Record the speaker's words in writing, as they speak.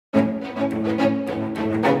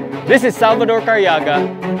This is Salvador Cariaga.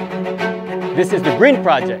 This is the Green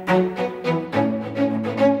Project.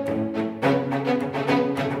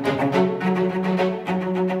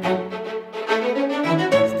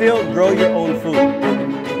 Still grow your own food.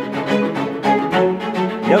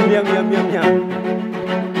 Yum, yum, yum, yum, yum.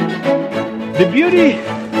 The beauty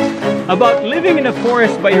about living in a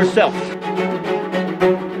forest by yourself.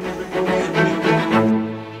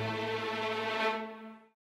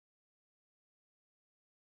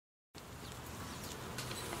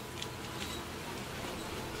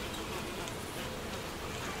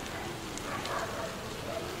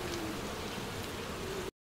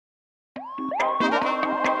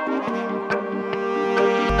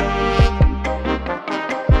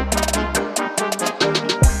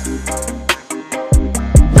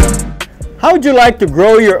 How would you like to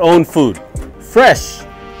grow your own food? Fresh,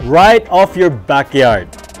 right off your backyard.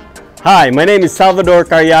 Hi, my name is Salvador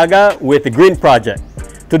Cariaga with the Green Project.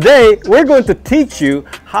 Today, we're going to teach you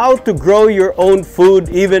how to grow your own food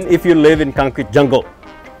even if you live in concrete jungle.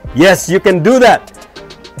 Yes, you can do that.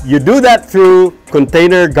 You do that through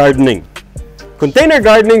container gardening. Container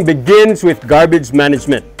gardening begins with garbage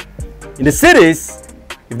management. In the cities,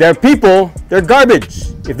 if there are people, they're garbage.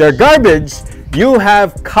 If they're garbage, you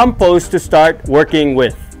have compost to start working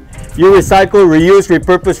with. You recycle, reuse,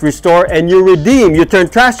 repurpose, restore, and you redeem. You turn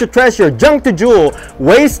trash to treasure, junk to jewel,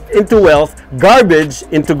 waste into wealth, garbage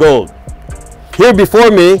into gold. Here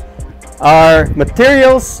before me are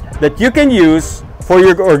materials that you can use for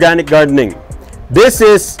your organic gardening. This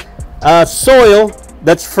is soil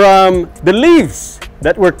that's from the leaves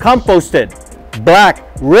that were composted. Black,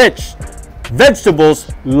 rich. Vegetables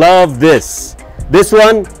love this. This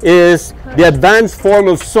one is the advanced form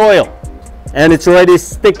of soil, and it's already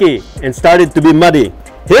sticky and started to be muddy.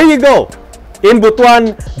 Here you go. In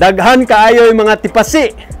Butuan, daghan kaayo yung mga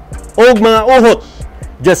tipasi o mga uhot.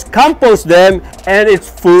 Just compost them and it's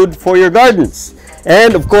food for your gardens.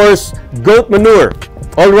 And of course, goat manure,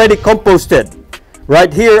 already composted.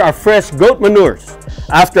 Right here are fresh goat manures.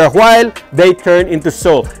 After a while, they turn into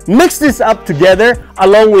soil. Mix this up together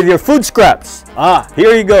along with your food scraps.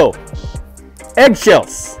 Here you go.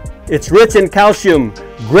 Eggshells. It's rich in calcium,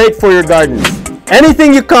 great for your gardens.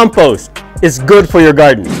 Anything you compost is good for your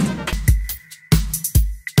garden.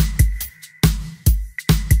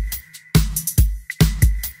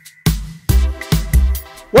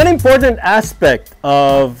 One important aspect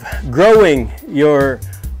of growing your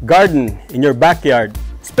garden in your backyard,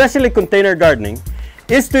 especially container gardening,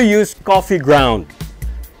 is to use coffee ground.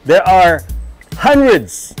 There are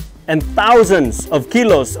hundreds and thousands of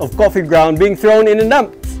kilos of coffee ground being thrown in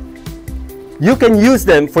dumps. You can use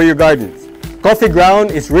them for your gardens. Coffee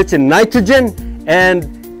ground is rich in nitrogen and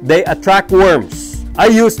they attract worms. I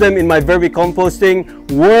use them in my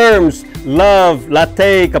vermicomposting. Worms love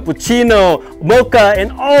latte, cappuccino, mocha,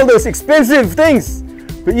 and all those expensive things.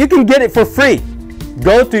 But you can get it for free.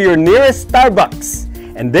 Go to your nearest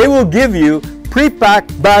Starbucks and they will give you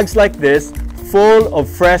pre-packed bags like this full of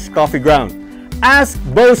fresh coffee ground. Ask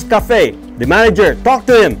Bo's Cafe, the manager, talk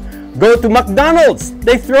to him. Go to McDonald's,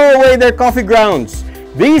 they throw away their coffee grounds.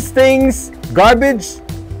 These things, garbage,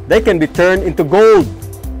 they can be turned into gold.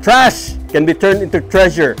 Trash can be turned into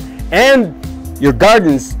treasure. And your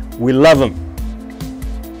gardens will love them.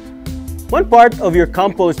 One part of your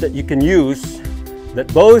compost that you can use that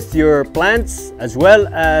both your plants as well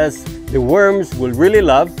as the worms will really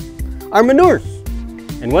love are manures.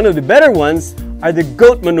 And one of the better ones are the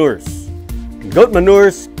goat manures. Goat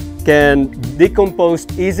manures can decompose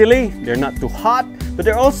easily. They're not too hot, but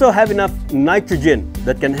they also have enough nitrogen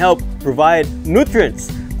that can help provide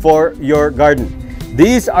nutrients for your garden.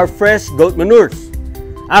 These are fresh goat manures.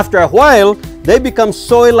 After a while, they become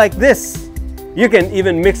soil like this. You can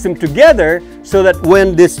even mix them together so that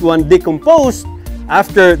when this one decomposed,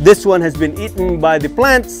 after this one has been eaten by the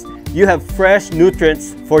plants, you have fresh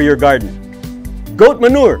nutrients for your garden. Goat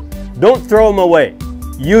manure, don't throw them away.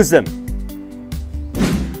 Use them.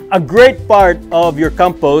 A great part of your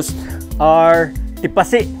compost are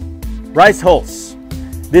tipasi, rice hulls.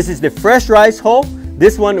 This is the fresh rice hull.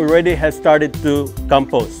 This one already has started to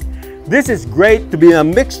compost. This is great to be a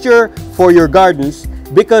mixture for your gardens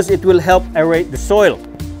because it will help aerate the soil.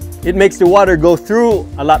 It makes the water go through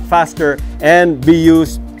a lot faster and be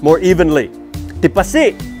used more evenly.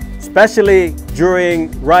 Tipasi, especially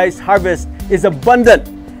during rice harvest, is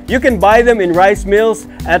abundant. You can buy them in rice mills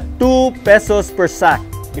at 2 pesos per sack.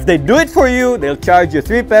 If they do it for you, they'll charge you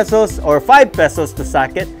 3 pesos or 5 pesos to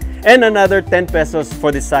sack it and another 10 pesos for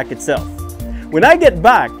the sack itself. When I get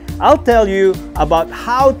back, I'll tell you about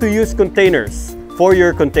how to use containers for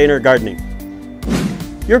your container gardening.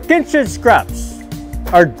 Your kitchen scraps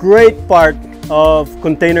are a great part of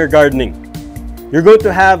container gardening. You're going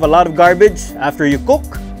to have a lot of garbage after you cook,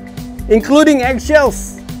 including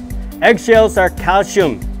eggshells. Eggshells are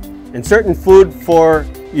calcium and certain food for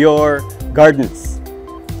your gardens.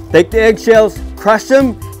 Take the eggshells, crush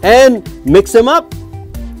them, and mix them up.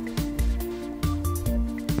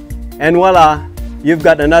 And voila, you've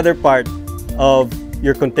got another part of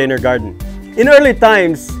your container garden. In early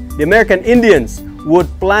times, the American Indians would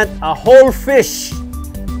plant a whole fish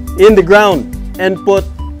in the ground and put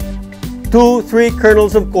 2-3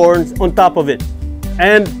 kernels of corn on top of it.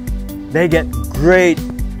 And they get great,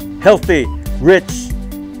 healthy, rich,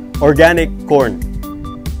 organic corn.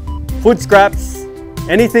 Food scraps,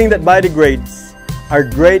 anything that biodegrades, are a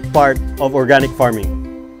great part of organic farming.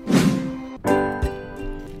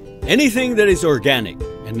 Anything that is organic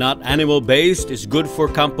and not animal-based is good for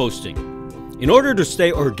composting. In order to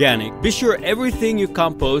stay organic, be sure everything you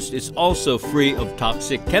compost is also free of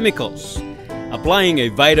toxic chemicals. Applying a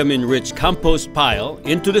vitamin-rich compost pile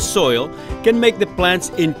into the soil can make the plants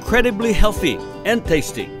incredibly healthy and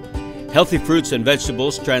tasty. Healthy fruits and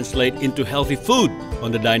vegetables translate into healthy food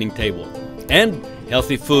on the dining table. And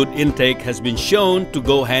healthy food intake has been shown to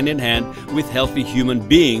go hand in hand with healthy human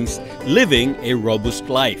beings living a robust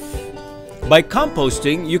life. By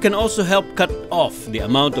composting, you can also help cut off the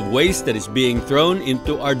amount of waste that is being thrown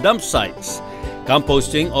into our dump sites.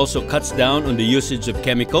 Composting also cuts down on the usage of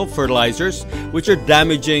chemical fertilizers, which are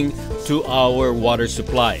damaging to our water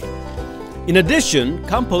supply. In addition,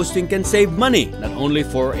 composting can save money, not only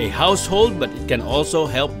for a household, but it can also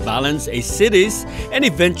help balance a city's and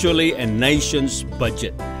eventually a nation's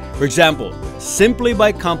budget. For example, simply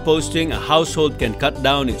by composting, a household can cut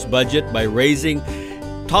down its budget by raising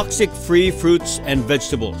toxic-free fruits and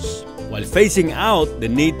vegetables, while phasing out the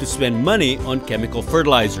need to spend money on chemical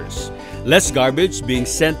fertilizers. Less garbage being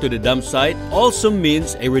sent to the dump site also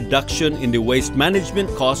means a reduction in the waste management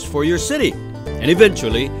costs for your city, and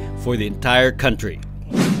eventually for the entire country.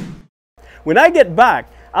 When I get back,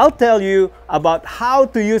 I'll tell you about how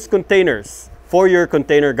to use containers for your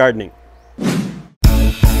container gardening.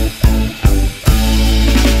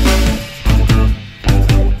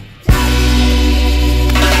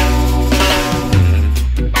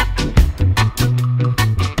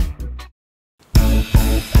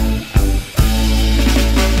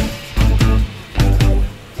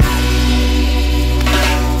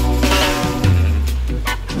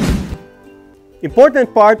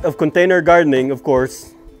 Important part of container gardening, of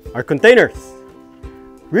course, are containers.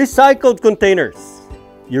 Recycled containers.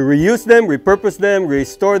 You reuse them, repurpose them,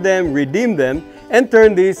 restore them, redeem them, and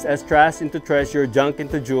turn these as trash into treasure, junk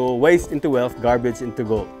into jewel, waste into wealth, garbage into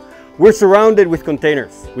gold. We're surrounded with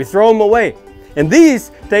containers. We throw them away. And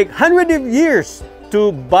these take hundreds of years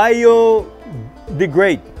to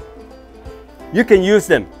biodegrade. You can use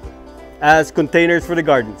them as containers for the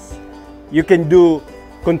gardens. You can do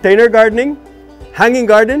container gardening, hanging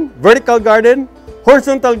garden, vertical garden,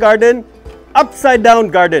 horizontal garden, upside down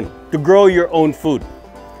garden to grow your own food.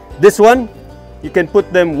 This one, you can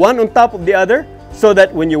put them one on top of the other so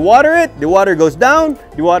that when you water it, the water goes down,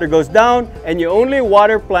 and you only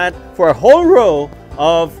water plant for a whole row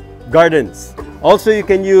of gardens. Also, you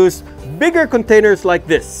can use bigger containers like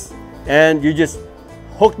this, and you just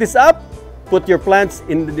hook this up, put your plants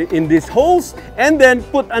in these holes, and then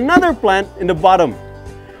put another plant in the bottom.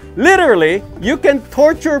 Literally, you can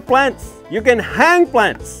torture plants, you can hang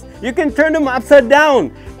plants, you can turn them upside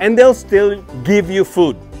down, and they'll still give you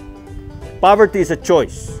food. Poverty is a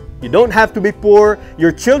choice. You don't have to be poor,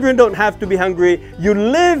 your children don't have to be hungry, you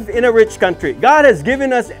live in a rich country. God has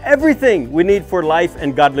given us everything we need for life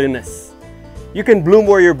and godliness. You can bloom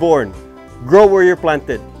where you're born, grow where you're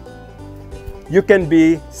planted. You can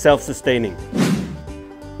be self-sustaining.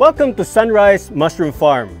 Welcome to Sunrise Mushroom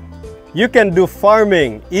Farm. You can do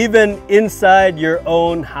farming even inside your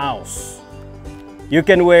own house. You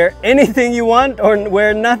can wear anything you want or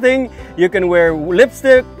wear nothing. You can wear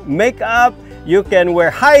lipstick, makeup, you can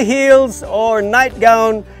wear high heels or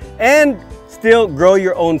nightgown and still grow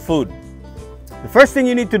your own food. The first thing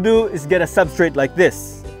you need to do is get a substrate like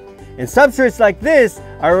this. And substrates like this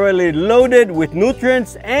are really loaded with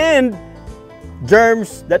nutrients and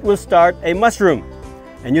germs that will start a mushroom.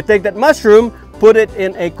 And you take that mushroom, put it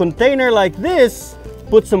in a container like this,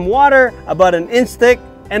 put some water about an inch thick,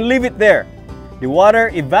 and leave it there. The water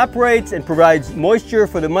evaporates and provides moisture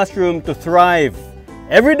for the mushroom to thrive.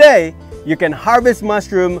 Every day, you can harvest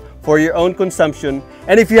mushroom for your own consumption,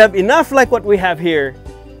 and if you have enough like what we have here,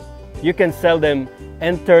 you can sell them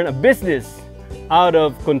and turn a business out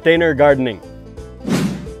of container gardening.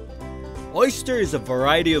 Oyster is a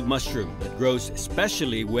variety of mushroom that grows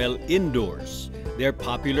especially well indoors. They are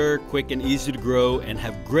popular, quick and easy to grow, and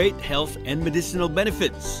have great health and medicinal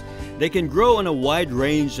benefits. They can grow on a wide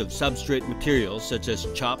range of substrate materials such as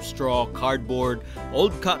chopped straw, cardboard,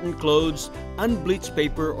 old cotton clothes, unbleached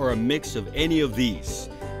paper, or a mix of any of these.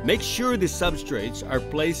 Make sure the substrates are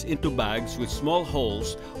placed into bags with small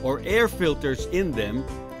holes or air filters in them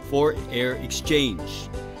for air exchange.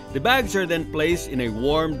 The bags are then placed in a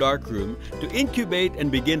warm, dark room to incubate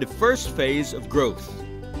and begin the first phase of growth.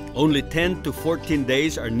 Only 10 to 14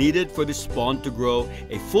 days are needed for the spawn to grow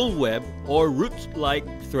a full web or root-like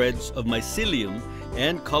threads of mycelium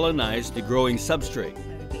and colonize the growing substrate.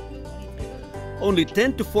 Only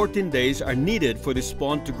 10 to 14 days are needed for the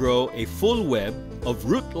spawn to grow a full web of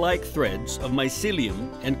root-like threads of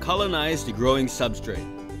mycelium and colonize the growing substrate.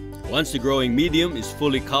 Once the growing medium is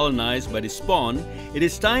fully colonized by the spawn, it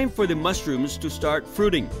is time for the mushrooms to start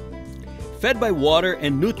fruiting. Fed by water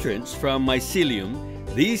and nutrients from mycelium,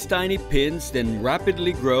 these tiny pins then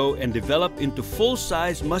rapidly grow and develop into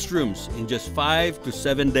full-size mushrooms in just 5 to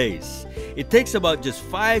 7 days. It takes about just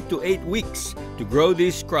 5 to 8 weeks to grow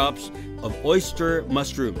these crops of oyster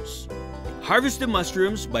mushrooms. Harvest the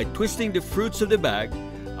mushrooms by twisting the fruits of the bag.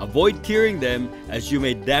 Avoid tearing them as you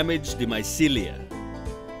may damage the mycelia.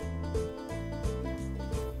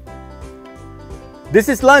 This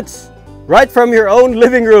is lunch, right from your own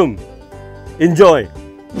living room. Enjoy!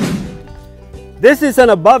 This is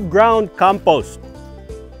an above-ground compost.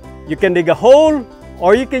 You can dig a hole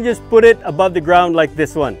or you can just put it above the ground like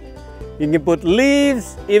this one. You can put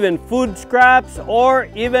leaves, even food scraps, or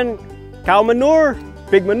even cow manure,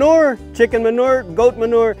 pig manure, chicken manure, goat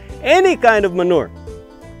manure, any kind of manure.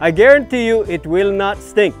 I guarantee you it will not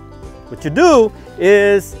stink. What you do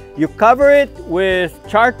is you cover it with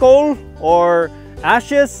charcoal or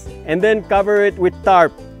ashes and then cover it with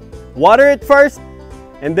tarp. Water it first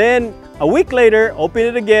and then a week later, open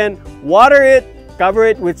it again, water it, cover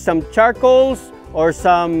it with some charcoals or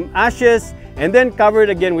some ashes, and then cover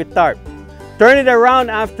it again with tarp. Turn it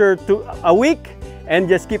around after a week and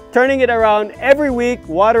just keep turning it around every week,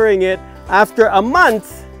 watering it. After a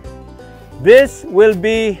month, this will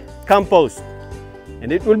be compost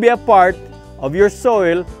and it will be a part of your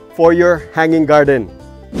soil for your hanging garden.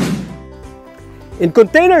 In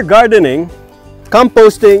container gardening,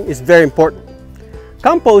 composting is very important.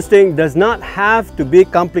 Composting does not have to be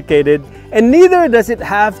complicated and neither does it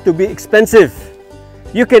have to be expensive.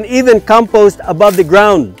 You can even compost above the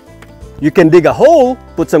ground. You can dig a hole,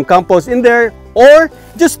 put some compost in there, or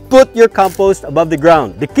just put your compost above the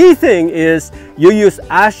ground. The key thing is you use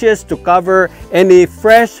ashes to cover any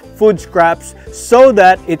fresh food scraps so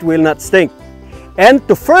that it will not stink. And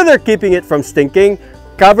to further keeping it from stinking,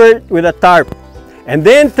 cover it with a tarp. And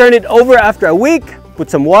then turn it over after a week, put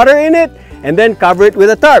some water in it, and then cover it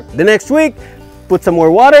with a tarp. The next week, put some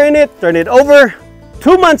more water in it, turn it over.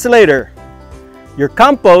 2 months later, your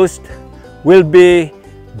compost will be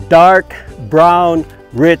dark brown,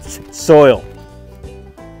 rich soil.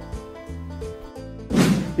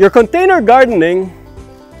 Your container gardening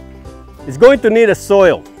is going to need a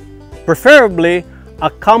soil, preferably a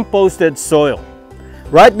composted soil.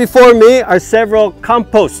 Right before me are several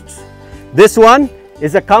composts. This one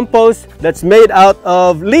is a compost that's made out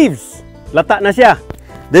of leaves. Lata na siya.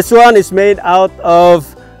 This one is made out of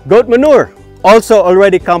goat manure, also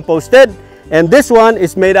already composted. And this one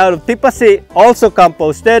is made out of tipasi, also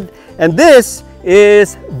composted. And this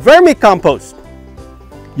is vermicompost.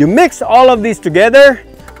 You mix all of these together,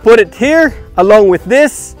 put it here along with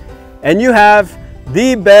this, and you have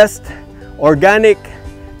the best organic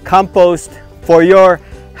compost for your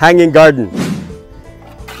hanging garden.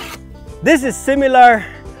 This is similar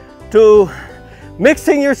to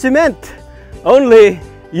mixing your cement, only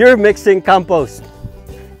you're mixing compost.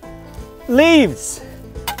 Leaves,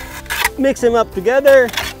 mix them up together.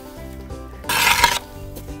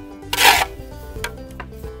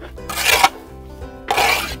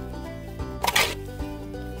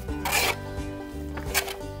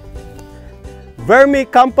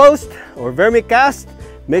 Vermicompost or vermicast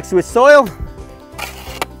mixed with soil.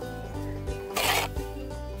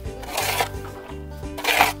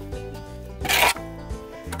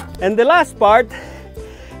 And the last part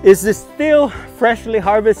is the still freshly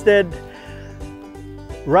harvested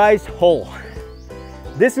rice hull.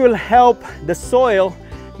 This will help the soil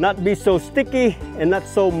not be so sticky and not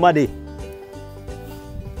so muddy.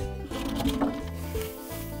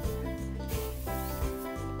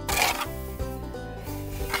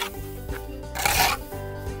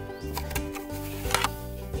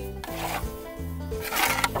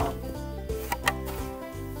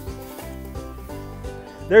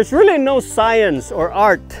 There's really no science or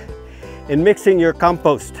art in mixing your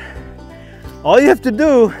compost. All you have to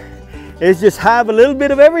do is just have a little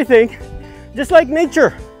bit of everything, just like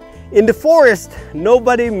nature. In the forest,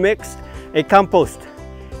 nobody mixed a compost,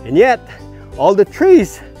 and yet all the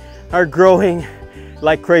trees are growing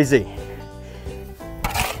like crazy.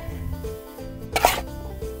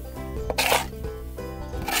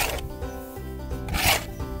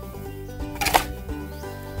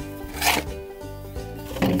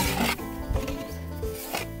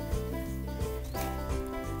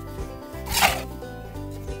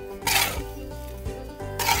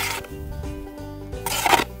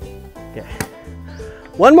 Okay.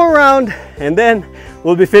 One more round and then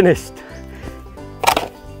we'll be finished.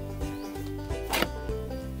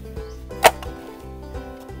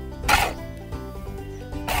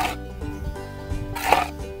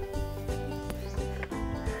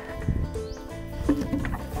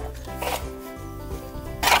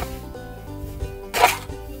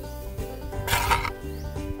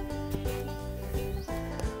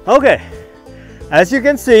 Okay, as you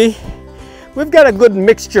can see, we've got a good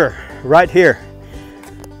mixture right here.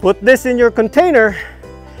 Put this in your container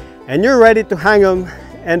and you're ready to hang them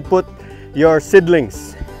and put your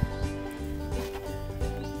seedlings.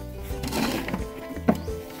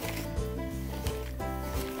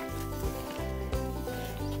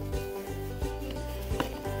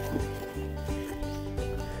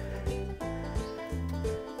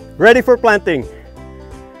 Ready for planting.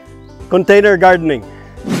 Container gardening.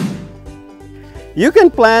 You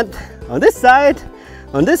can plant on this side,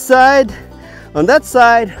 on this side, on that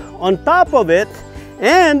side, on top of it,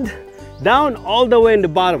 and down all the way in the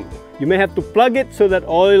bottom. You may have to plug it so that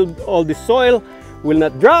all the soil will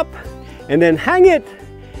not drop, and then hang it.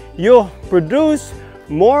 You'll produce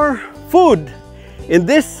more food in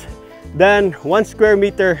this than 1 square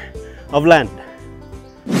meter of land.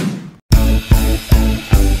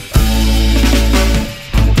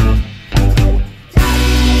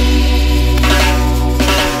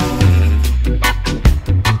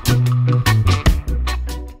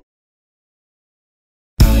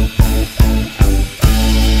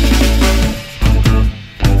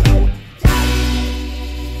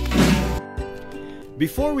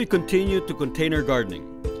 Before we continue to container gardening,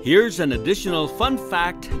 here's an additional fun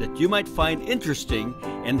fact that you might find interesting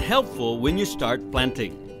and helpful when you start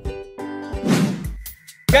planting.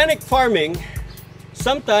 Organic farming,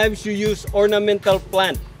 sometimes you use ornamental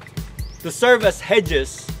plant to serve as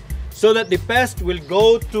hedges so that the pest will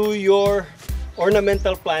go to your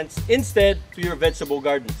ornamental plants instead to your vegetable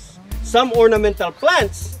gardens. Some ornamental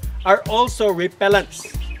plants are also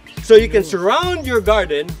repellents. So you can surround your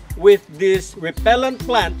garden with these repellent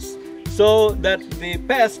plants so that the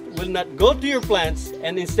pest will not go to your plants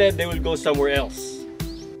and instead they will go somewhere else.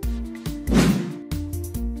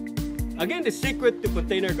 Again, the secret to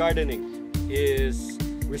container gardening is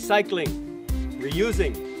recycling,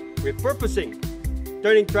 reusing, repurposing,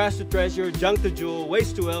 turning trash to treasure, junk to jewel,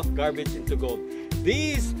 waste to wealth, garbage into gold.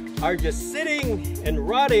 These are just sitting and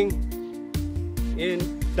rotting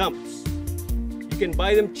in dumps. You can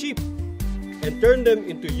buy them cheap and turn them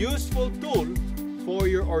into useful tool for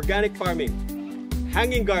your organic farming,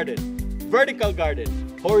 hanging garden, vertical garden,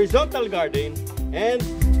 horizontal garden, and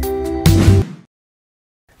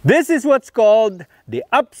this is what's called the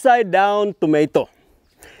upside down tomato.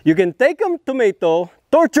 You can take a tomato,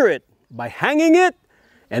 torture it by hanging it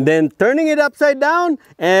and then turning it upside down,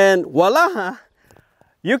 and voila,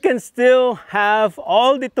 you can still have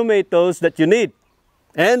all the tomatoes that you need.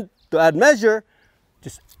 And to add measure,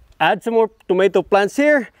 just add some more tomato plants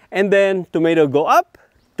here, and then tomato go up,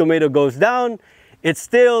 tomato goes down, it's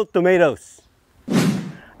still tomatoes.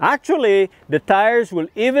 Actually, the tires will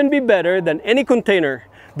even be better than any container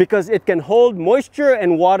because it can hold moisture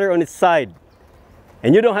and water on its side.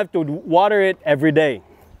 And you don't have to water it every day.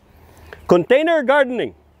 Container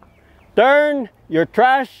gardening. Turn your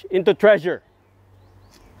trash into treasure.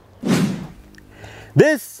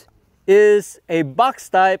 This is a box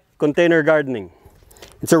type container gardening.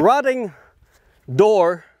 It's a rotting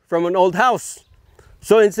door from an old house.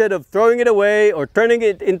 So instead of throwing it away or turning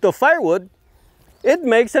it into firewood, it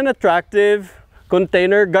makes an attractive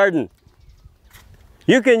container garden.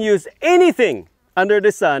 You can use anything under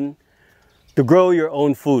the sun to grow your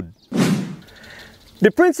own food.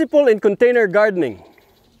 The principle in container gardening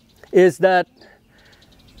is that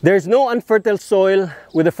there's no unfertile soil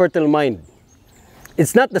with a fertile mind.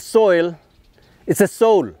 It's not the soil, it's a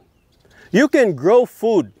soul. You can grow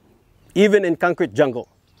food even in concrete jungle.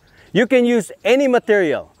 You can use any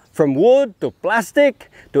material, from wood to plastic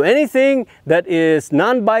to anything that is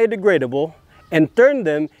non-biodegradable, and turn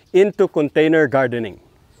them into container gardening.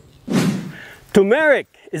 Turmeric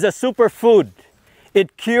is a superfood.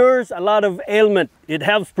 It cures a lot of ailment. It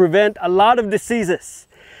helps prevent a lot of diseases.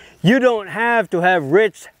 You don't have to have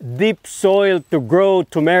rich, deep soil to grow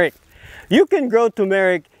turmeric. You can grow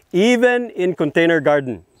turmeric even in container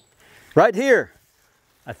garden. Right here,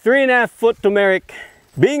 a 3.5-foot turmeric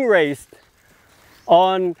being raised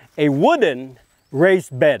on a wooden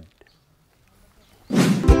raised bed.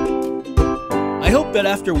 I hope that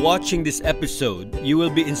after watching this episode, you will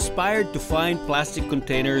be inspired to find plastic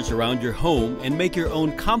containers around your home and make your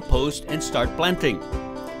own compost and start planting.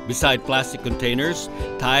 Beside plastic containers,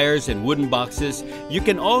 tires, and wooden boxes, you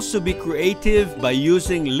can also be creative by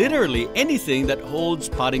using literally anything that holds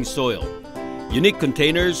potting soil. Unique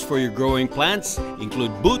containers for your growing plants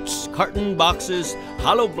include boots, carton boxes,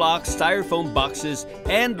 hollow blocks, styrofoam boxes,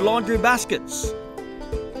 and laundry baskets.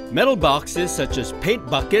 Metal boxes such as paint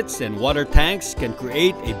buckets and water tanks can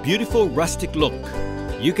create a beautiful rustic look.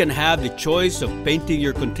 You can have the choice of painting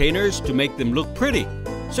your containers to make them look pretty,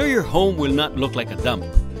 so your home will not look like a dump.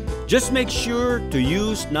 Just make sure to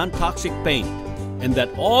use non-toxic paint and that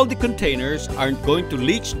all the containers aren't going to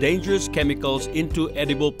leach dangerous chemicals into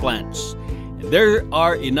edible plants. And there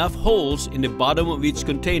are enough holes in the bottom of each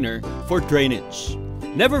container for drainage.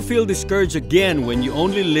 Never feel discouraged again when you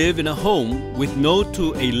only live in a home with no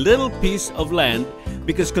to a little piece of land,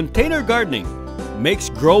 because container gardening makes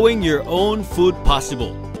growing your own food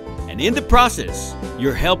possible. And in the process,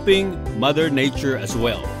 you're helping Mother Nature as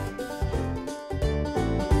well.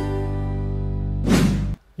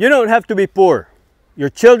 You don't have to be poor. Your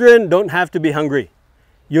children don't have to be hungry.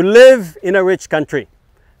 You live in a rich country.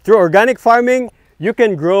 Through organic farming, you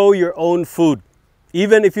can grow your own food,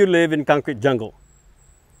 even if you live in concrete jungle.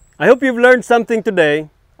 I hope you've learned something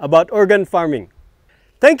today about organ farming.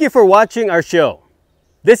 Thank you for watching our show.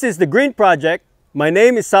 This is The Green Project. My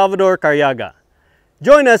name is Salvador Cariaga.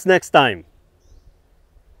 Join us next time.